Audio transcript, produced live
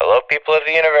people of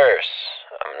the universe.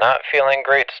 I'm not feeling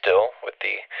great still, with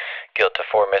the guilt of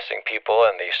four missing people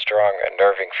and the strong,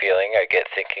 unnerving feeling I get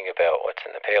thinking about what's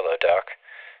in the payload dock.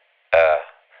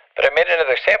 But I made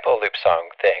another sample loop song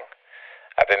thing.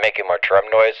 I've been making more drum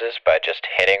noises by just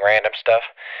hitting random stuff.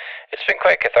 It's been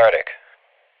quite cathartic.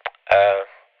 Uh,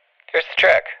 Here's the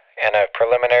track, and a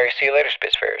preliminary see you later,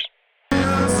 Spacefarers.